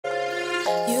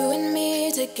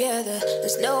together.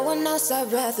 There's no one else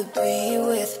I'd rather be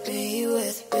with, be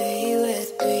with, be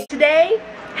with, be. Today,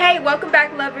 hey, welcome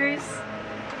back, lovers.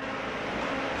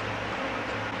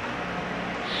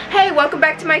 Hey, welcome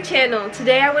back to my channel.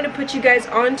 Today I want to put you guys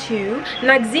onto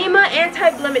Noxema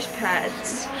anti-blemish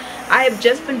pads. I have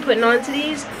just been putting onto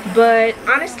these, but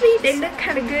honestly they look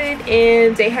kind of good,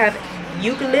 and they have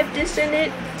eucalyptus in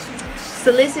it,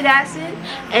 salicylic acid,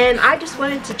 and I just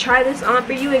wanted to try this on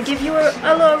for you and give you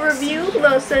a little review, a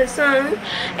little sun.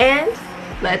 And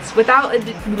without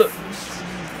ado,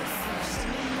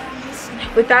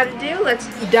 let's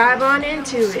dive on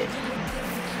into it.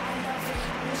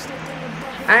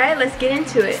 Alright, let's get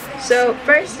into it. So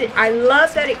first, I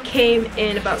love that it came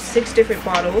in about 6 different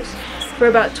bottles for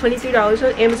about $23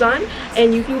 on Amazon,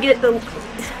 and you can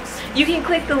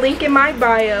click the link in my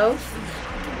bio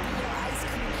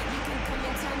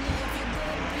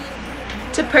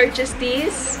to purchase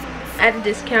these at a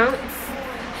discount.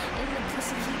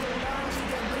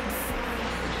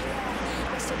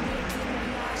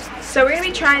 So we're going to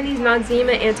be trying these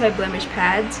Noxema anti-blemish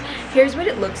pads. Here's what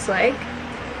it looks like.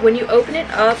 When you open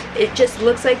it up, it just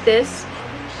looks like this.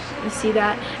 You see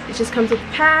that? It just comes with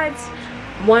pads.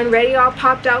 One ready all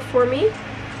popped out for me.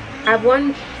 I have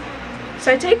one.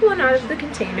 So I take one out of the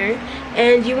container,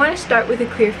 and you want to start with a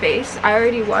clear face. I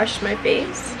already washed my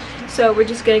face, so we're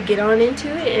just going to get on into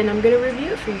it, and I'm going to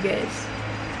review it for you guys.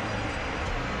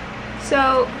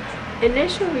 So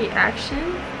initial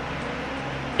reaction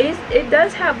is it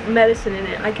does have medicine in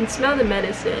it. I can smell the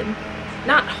medicine.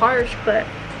 Not harsh, but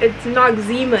it's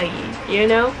Noxema-y, you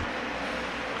know?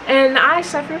 And I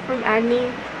suffer from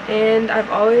acne, and I've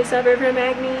always suffered from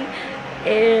acne,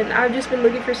 and I've just been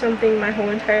looking for something my whole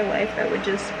entire life that would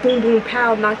just boom boom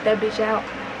pow knock that bitch out.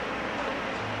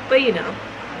 But you know,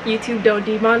 YouTube don't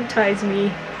demonetize me.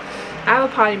 I have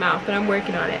a potty mouth, but I'm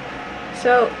working on it.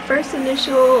 So first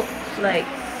initial, like,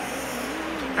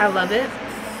 I love it,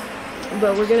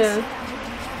 but we're gonna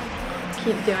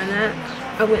keep doing that.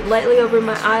 I went lightly over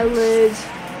my eyelids,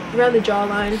 around the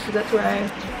jawline, because that's where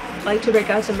I like to break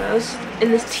out the most,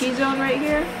 in this T-zone right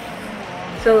here.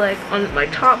 So like on my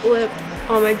top lip,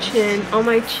 on my chin, on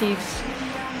my cheeks,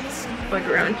 like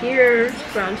around here,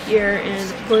 and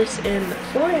of course in the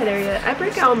forehead area. I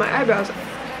break out on my eyebrows.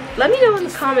 Let me know in the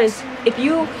comments if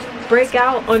you break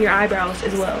out on your eyebrows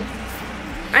as well.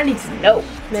 I need to know,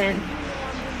 man.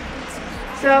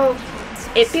 So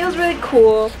it feels really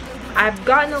cool. I've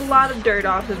gotten a lot of dirt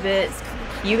off of it.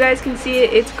 You guys can see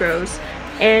it, it's gross.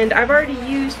 And I've already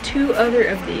used 2 other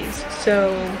of these,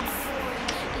 so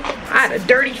I had a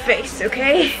dirty face,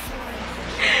 okay?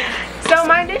 So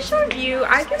my initial review,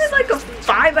 I give it like a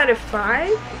 5 out of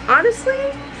 5. Honestly,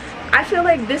 I feel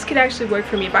like this could actually work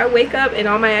for me. If I wake up and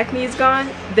all my acne is gone,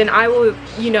 then I will,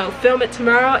 you know, film it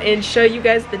tomorrow and show you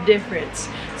guys the difference.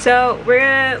 So we're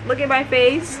gonna look at my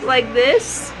face like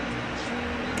this.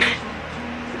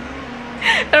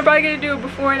 And I'm probably gonna do it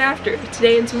before and after,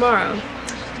 today and tomorrow.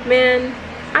 Man,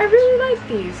 I really like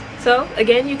these. So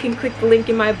again, you can click the link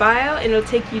in my bio and it'll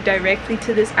take you directly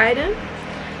to this item.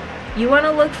 You want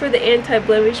to look for the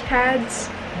anti-blemish pads.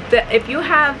 If you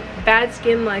have bad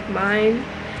skin like mine,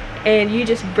 and you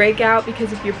just break out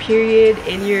because of your period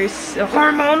and you're a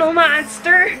hormonal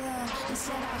monster,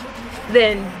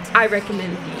 then I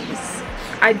recommend these.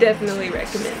 I definitely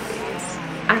recommend these.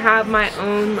 I have my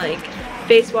own like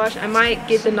face wash. I might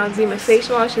get the Noxema face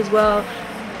wash as well.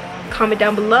 Comment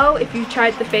down below if you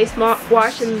tried the face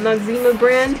wash in the Noxema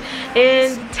brand,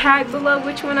 and tag below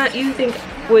which one you think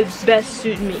would best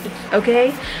suit me,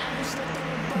 okay?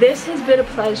 This has been a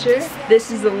pleasure.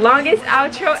 This is the longest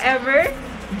outro ever,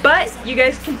 but you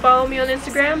guys can follow me on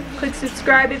Instagram. Click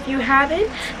subscribe if you haven't,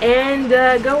 and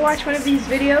go watch one of these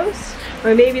videos,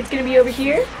 or maybe it's gonna be over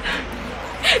here.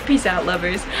 Peace out,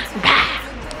 lovers. Bye.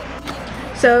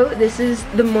 So this is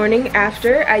the morning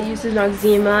after I used the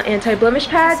Noxema anti-blemish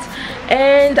pads,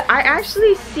 and I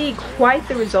actually see quite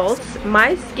the results.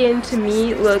 My skin to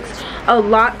me looks a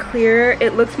lot clearer.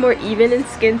 It looks more even in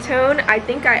skin tone. I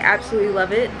think I absolutely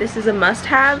love it. This is a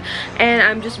must-have, and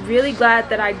I'm just really glad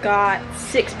that I got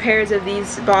 6 pairs of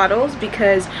these bottles,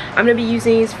 because I'm gonna be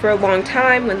using these for a long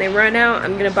time. When they run out,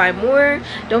 I'm gonna buy more.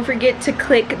 Don't forget to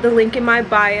click the link in my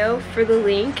bio for the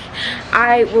link.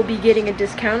 I will be getting a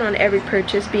discount on every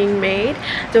purchase being made.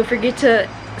 Don't forget to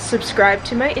subscribe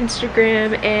to my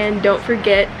Instagram, and don't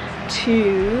forget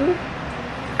to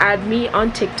add me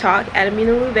on TikTok,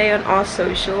 Adamina Louvet on all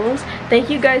socials. Thank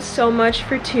you guys so much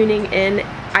for tuning in.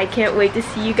 I can't wait to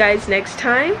see you guys next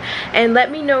time, and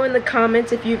let me know in the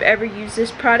comments if you've ever used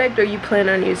this product or you plan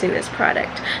on using this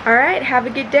product. Alright, have a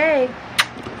good day.